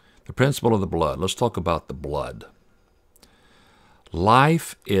 The principle of the blood. Let's talk about the blood.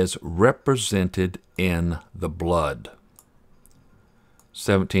 Life is represented in the blood.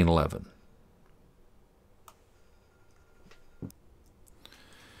 17:11.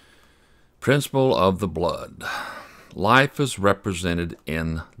 Principle of the blood. Life is represented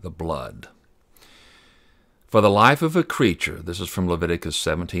in the blood. For the life of a creature, this is from Leviticus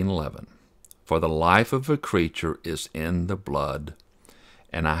 17:11, for the life of a creature is in the blood,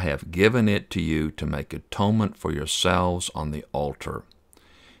 and I have given it to you to make atonement for yourselves on the altar.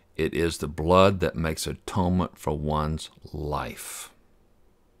 It is the blood that makes atonement for one's life.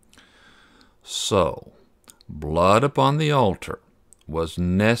 So, blood upon the altar was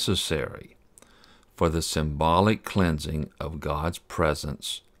necessary for the symbolic cleansing of God's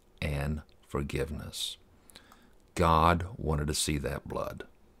presence and forgiveness. God wanted to see that blood.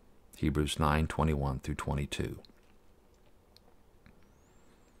 Hebrews 9:21 through 22.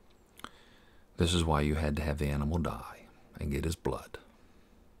 This is why you had to have the animal die and get his blood.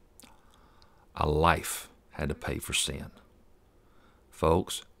 A life had to pay for sin.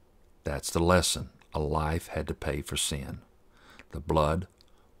 Folks, that's the lesson. A life had to pay for sin. The blood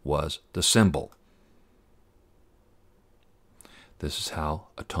was the symbol. This is how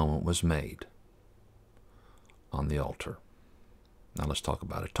atonement was made on the altar. Now let's talk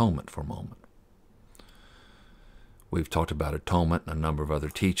about atonement for a moment. We've talked about atonement in a number of other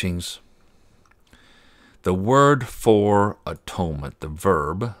teachings. The word for atonement, the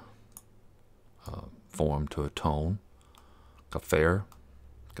verb, form to atone, kafer.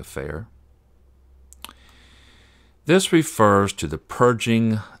 This refers to the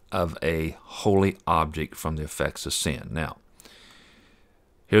purging of a holy object from the effects of sin. Now,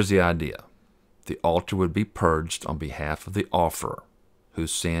 here's the idea. The altar would be purged on behalf of the offerer,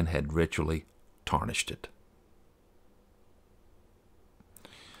 whose sin had ritually tarnished it.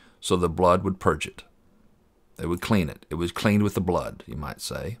 So the blood would purge it. They would clean it. It was cleaned with the blood, you might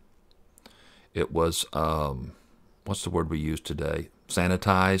say. It was, what's the word we use today?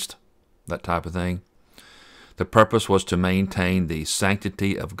 Sanitized, that type of thing. The purpose was to maintain the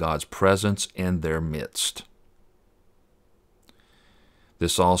sanctity of God's presence in their midst.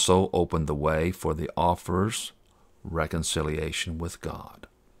 This also opened the way for the offerer's reconciliation with God.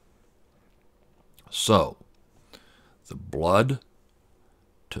 So, the blood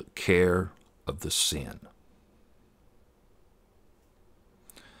took care of the sin,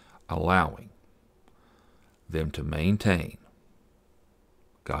 allowing them to maintain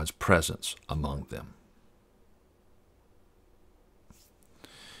God's presence among them.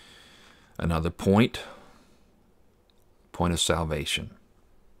 Another point of salvation.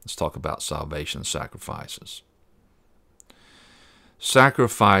 Let's talk about salvation sacrifices.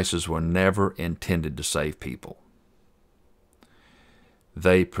 Sacrifices were never intended to save people.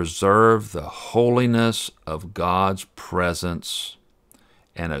 They preserve the holiness of God's presence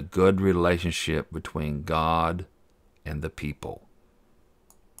and a good relationship between God and the people.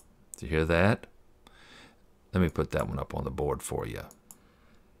 Did you hear that? Let me put that one up on the board for you.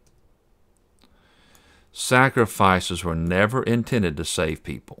 Sacrifices were never intended to save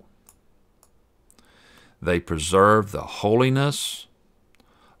people. They preserve the holiness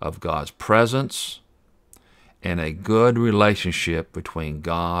of God's presence and a good relationship between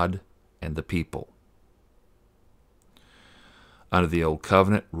God and the people. Under the Old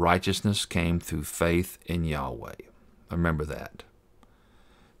Covenant, righteousness came through faith in Yahweh. Remember that.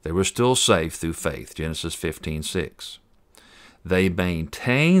 They were still saved through faith, Genesis 15:6. They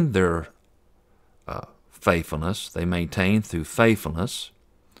maintained their faithfulness. They maintained through faithfulness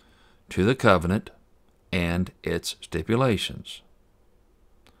to the covenant and its stipulations.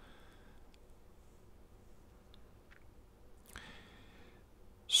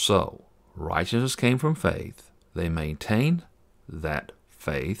 So, righteousness came from faith. They maintained that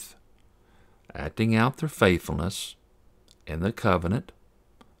faith, acting out their faithfulness in the covenant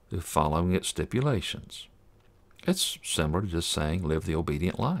through following its stipulations. It's similar to just saying, live the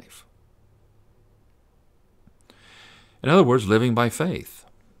obedient life. In other words, living by faith.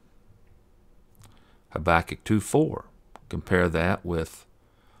 Habakkuk 2:4. Compare that with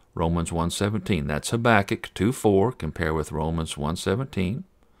Romans 1:17. That's Habakkuk 2:4. Compare with Romans 1:17.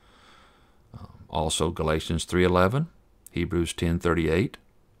 Also Galatians 3:11. Hebrews 10:38.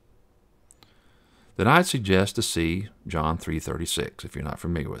 Then I'd suggest to see John 3:36, if you're not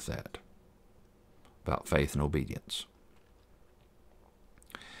familiar with that, about faith and obedience.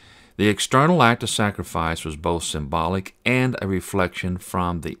 The external act of sacrifice was both symbolic and a reflection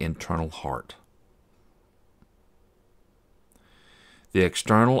from the internal heart. The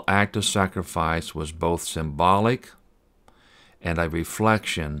external act of sacrifice was both symbolic and a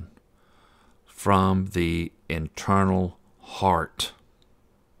reflection from the internal heart.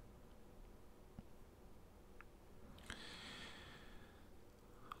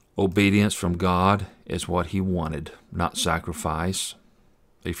 Obedience from God is what He wanted, not sacrifice.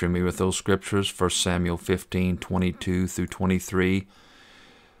 Are you familiar with those scriptures? 1 Samuel 15:22 through 23.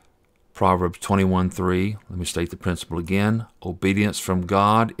 Proverbs 21:3. Let me state the principle again. Obedience from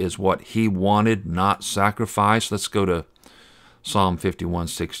God is what He wanted, not sacrifice. Let's go to Psalm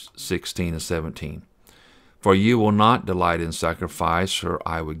 51:16 and 17. For you will not delight in sacrifice, or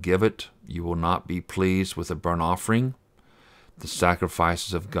I would give it. You will not be pleased with a burnt offering. The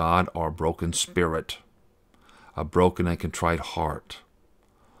sacrifices of God are a broken spirit, a broken and contrite heart.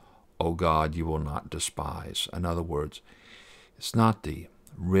 O God, you will not despise. In other words, it's not the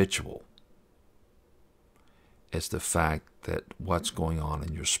ritual. It's the fact that what's going on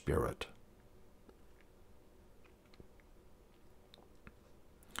in your spirit.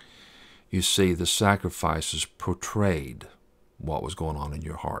 You see, the sacrifices portrayed what was going on in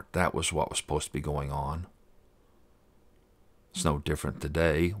your heart. That was what was supposed to be going on. It's no different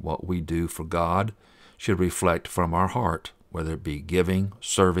today. What we do for God should reflect from our heart, whether it be giving,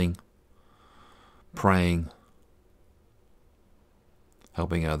 serving, praying,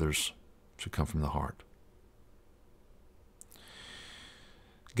 helping others, should come from the heart.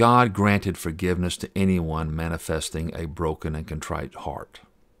 God granted forgiveness to anyone manifesting a broken and contrite heart.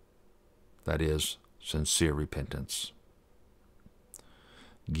 That is, sincere repentance.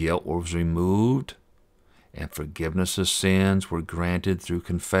 Guilt was removed, and forgiveness of sins were granted through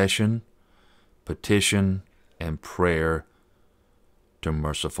confession, petition, and prayer to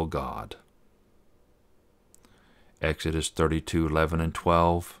merciful God. Exodus 32:11 and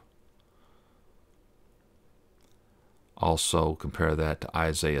 12. Also compare that to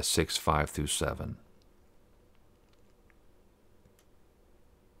Isaiah 6:5 through 7.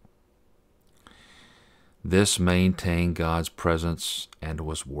 This maintained God's presence and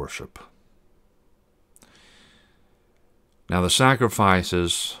was worship. Now the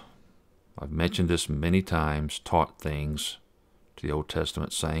sacrifices, I've mentioned this many times, taught things to the Old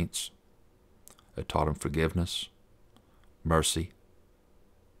Testament saints. It taught them forgiveness, mercy,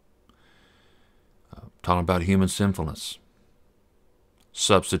 taught them about human sinfulness,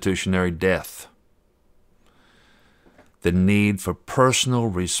 substitutionary death, the need for personal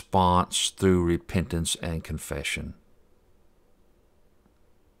response through repentance and confession.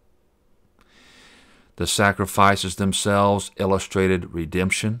 The sacrifices themselves illustrated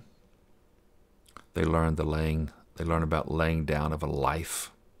redemption. They learn about laying down of a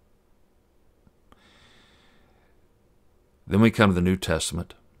life. Then we come to the New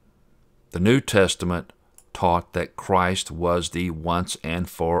Testament. The New Testament taught that Christ was the once and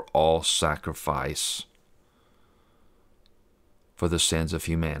for all sacrifice for the sins of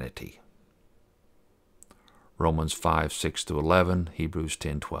humanity. Romans 5:6-11, Hebrews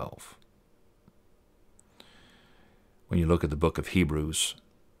 10:12. When you look at the book of Hebrews,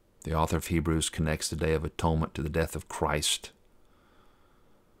 the author of Hebrews connects the Day of Atonement to the death of Christ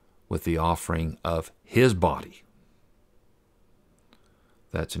with the offering of his body.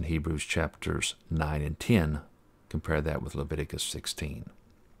 That's in Hebrews chapters 9 and 10. Compare that with Leviticus 16.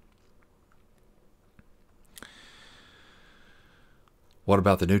 What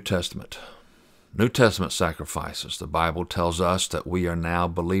about the New Testament? New Testament sacrifices. The Bible tells us that we are now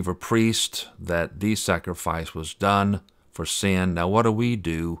believer priests, that the sacrifice was done for sin. Now what do we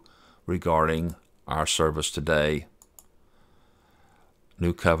do regarding our service today?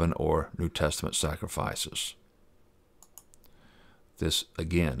 New Covenant or New Testament sacrifices. This,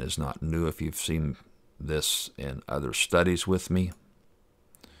 again, is not new if you've seen this in other studies with me.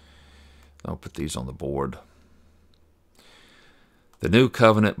 I'll put these on the board. The New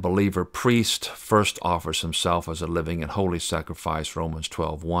Covenant believer priest first offers himself as a living and holy sacrifice, Romans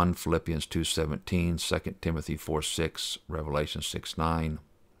 12:1, Philippians 2:17, 2 Timothy 4:6, Revelation 6:9.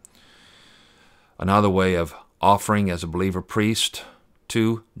 Another way of offering as a believer priest,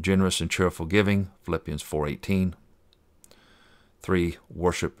 2, generous and cheerful giving, Philippians 4:18. 3,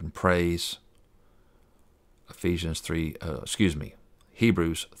 worship and praise, Hebrews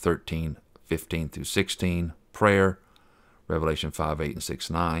 13:15-16, prayer, Revelation 5:8 and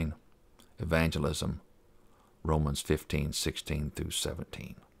 6:9, evangelism, Romans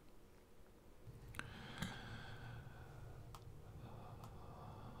 15:16-17.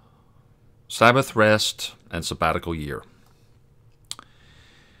 Sabbath Rest and Sabbatical Year.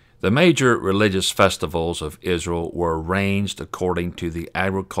 The major religious festivals of Israel were arranged according to the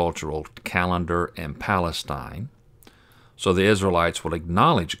agricultural calendar in Palestine, so the Israelites would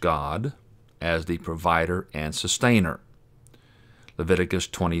acknowledge God as the provider and sustainer. Leviticus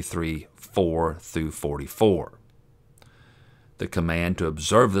 23:4-44. The command to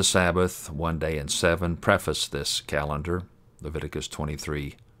observe the Sabbath 1 day in 7 prefaced this calendar, Leviticus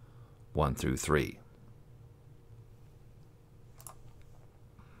 23:1-3.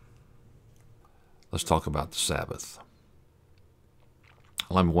 Let's talk about the Sabbath.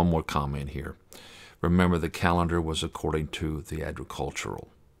 Let me one more comment here. Remember, the calendar was according to the agricultural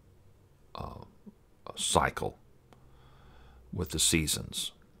cycle with the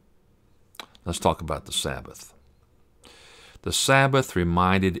seasons. Let's talk about the Sabbath. The Sabbath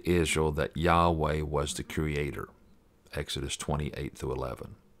reminded Israel that Yahweh was the Creator, Exodus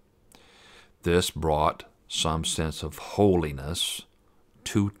 28-11. This brought some sense of holiness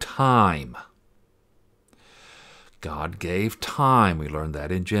to time. God gave time. We learned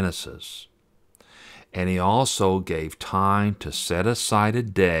that in Genesis. And he also gave time to set aside a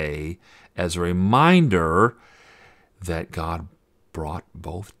day as a reminder that God brought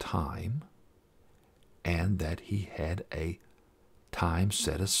both time and that he had a time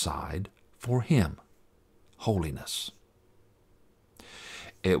set aside for him, holiness.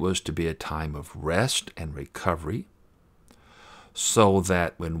 It was to be a time of rest and recovery, so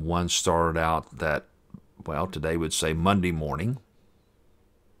that when one started out that, well, today would say Monday morning,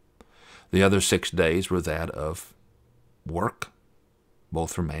 the other 6 days were that of work,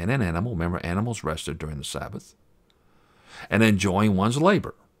 both for man and animal. Remember, animals rested during the Sabbath. And enjoying one's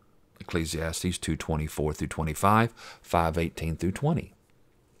labor. Ecclesiastes 2:24 through 25, 5:18 through 20.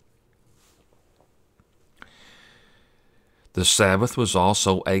 The Sabbath was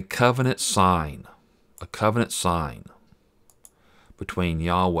also a covenant sign between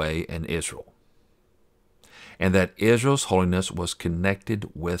Yahweh and Israel, and that Israel's holiness was connected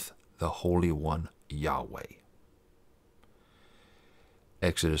with the Holy One, Yahweh.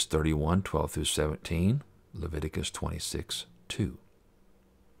 Exodus 31:12 through 17, Leviticus 26:2.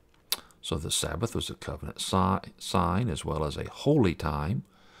 So the Sabbath was a covenant sign as well as a holy time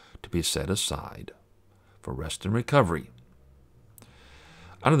to be set aside for rest and recovery.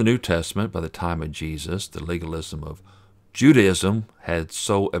 Under the New Testament, by the time of Jesus, the legalism of Judaism had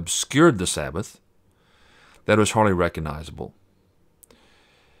so obscured the Sabbath that it was hardly recognizable,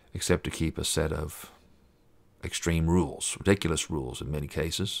 except to keep a set of extreme rules, ridiculous rules in many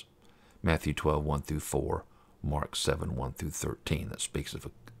cases. Matthew 12:1 through 4, Mark 7:1 through 13. That speaks of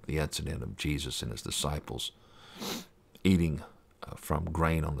the incident of Jesus and his disciples eating from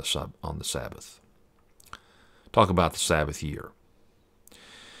grain on the Sabbath. Talk about the Sabbath year.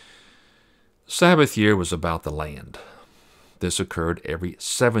 Sabbath year was about the land. This occurred every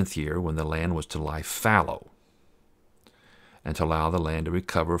 7th year when the land was to lie fallow and to allow the land to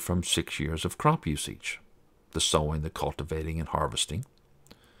recover from 6 years of crop usage, the sowing, the cultivating, and harvesting.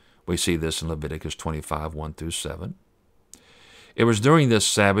 We see this in Leviticus 25:1 through 7. It was during this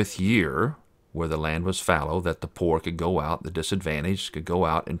Sabbath year where the land was fallow that the poor could go out, the disadvantaged could go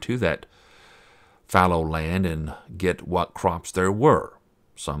out into that fallow land and get what crops there were.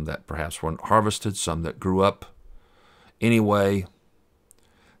 Some that perhaps weren't harvested, some that grew up anyway.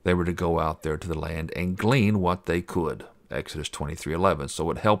 They were to go out there to the land and glean what they could. Exodus 23:11.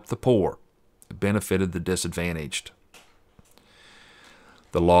 So it helped the poor. It benefited the disadvantaged.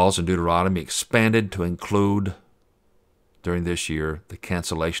 The laws in Deuteronomy expanded to include, during this year, the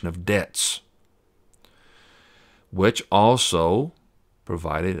cancellation of debts, which also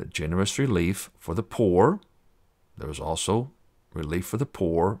provided a generous relief for the poor. There was also relief for the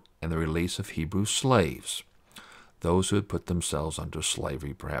poor and the release of Hebrew slaves, those who had put themselves under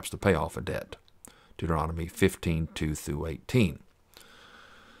slavery, perhaps to pay off a debt. Deuteronomy 15:2 through 18.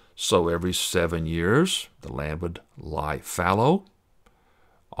 So every 7 years, the land would lie fallow,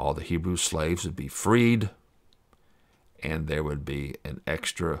 all the Hebrew slaves would be freed, and there would be an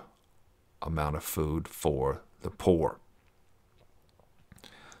extra amount of food for the poor.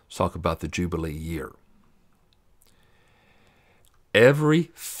 Let's talk about the Jubilee year.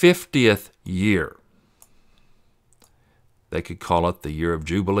 Every 50th year, they could call it the year of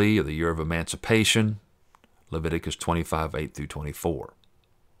Jubilee or the year of emancipation, Leviticus 25:8 through 24.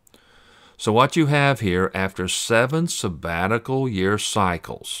 So what you have here, after 7 sabbatical year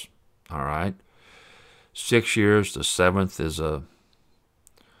cycles, all right, 6 years, the 7th is a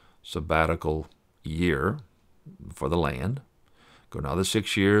sabbatical year for the land. Go another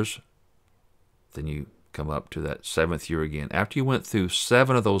 6 years, then you come up to that 7th year again. After you went through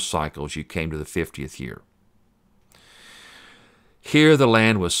 7 of those cycles, you came to the 50th year. Here the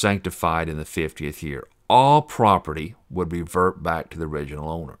land was sanctified in the 50th year. All property would revert back to the original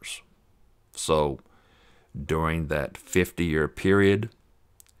owners. So during that 50-year period,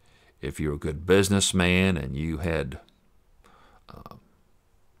 if you're a good businessman and you had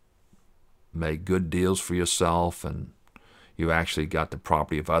made good deals for yourself and you actually got the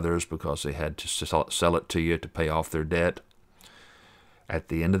property of others because they had to sell it to you to pay off their debt, at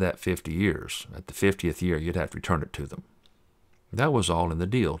the end of that 50 years, at the 50th year, you'd have to return it to them. That was all in the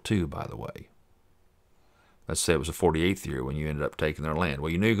deal, too, by the way. Let's say it was the 48th year when you ended up taking their land.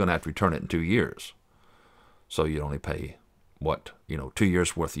 Well, you knew you were going to have to return it in 2 years. So you'd only pay what, 2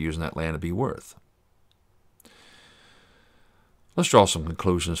 years' worth of using that land to be worth. Let's draw some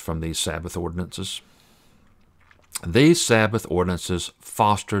conclusions from these Sabbath ordinances. These Sabbath ordinances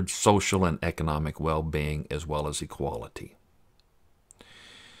fostered social and economic well-being as well as equality.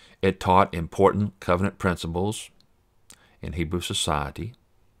 It taught important covenant principles in Hebrew society,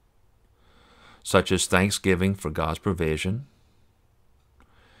 such as thanksgiving for God's provision,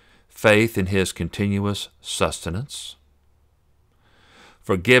 faith in His continuous sustenance,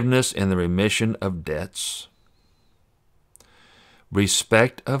 forgiveness in the remission of debts,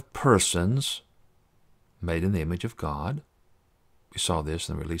 respect of persons made in the image of God. We saw this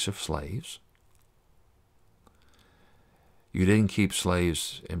in the release of slaves. You didn't keep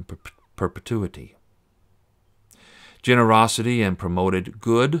slaves in perpetuity. Generosity and promoted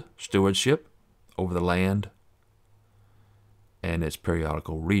good stewardship over the land and its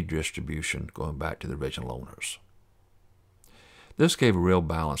periodical redistribution going back to the original owners. This gave a real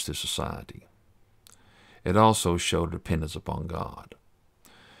balance to society. It also showed dependence upon God.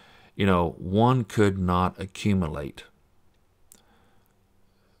 You know, one could not accumulate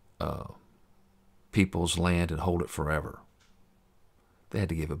people's land and hold it forever. They had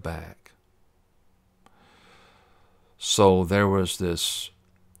to give it back. So there was this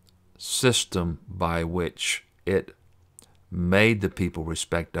system by which it made the people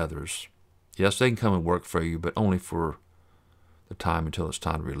respect others. Yes, they can come and work for you, but only for the time until it's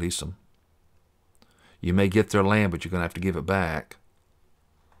time to release them. You may get their land, but you're going to have to give it back.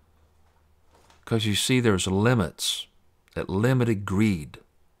 Because you see, there's limits. It limited greed.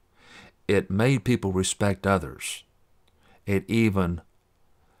 It made people respect others. It even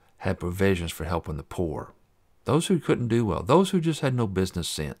had provisions for helping the poor. Those who couldn't do well, those who just had no business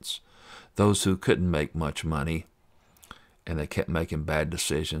sense, those who couldn't make much money, and they kept making bad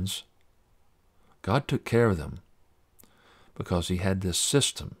decisions. God took care of them because he had this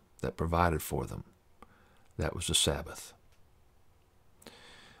system that provided for them. That was the Sabbath,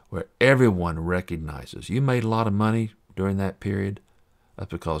 where everyone recognizes you made a lot of money during that period.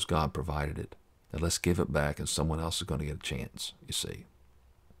 That's because God provided it. Now let's give it back, and someone else is going to get a chance, you see.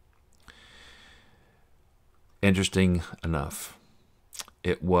 Interesting enough,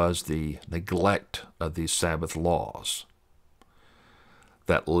 it was the neglect of these Sabbath laws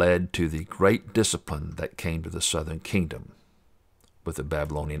that led to the great discipline that came to the southern kingdom with the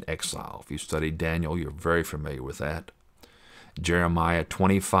Babylonian exile. If you study Daniel, you're very familiar with that. Jeremiah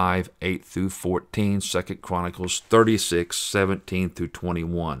 25, 8 through 14, 2 Chronicles 36, 17 through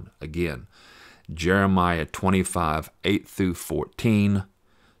 21. Again, Jeremiah 25, 8 through 14,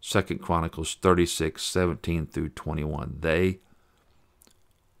 2 Chronicles 36, 17 through 21.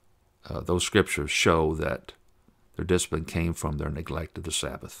 Those scriptures show that their discipline came from their neglect of the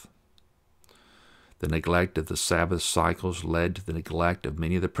Sabbath. The neglect of the Sabbath cycles led to the neglect of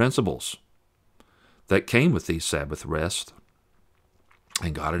many of the principles that came with these Sabbath rest.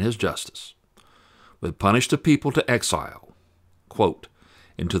 And God in his justice would punish the people to exile, quote,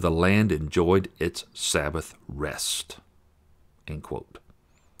 into the land enjoyed its Sabbath rest, end quote.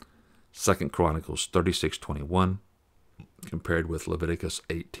 2 Chronicles 36:21, compared with Leviticus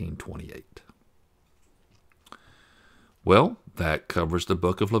 18:28. Well, that covers the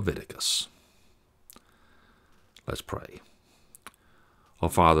book of Leviticus. Let's pray. Oh,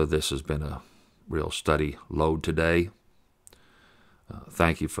 Father, this has been a real study load today.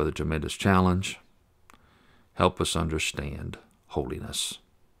 Thank you for the tremendous challenge. Help us understand holiness,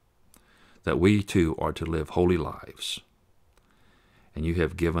 that we too are to live holy lives. And you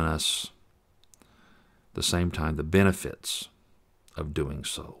have given us, at the same time, the benefits of doing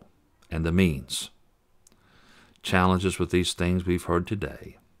so and the means. Challenges with these things we've heard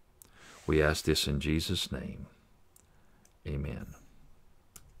today. We ask this in Jesus' name. Amen.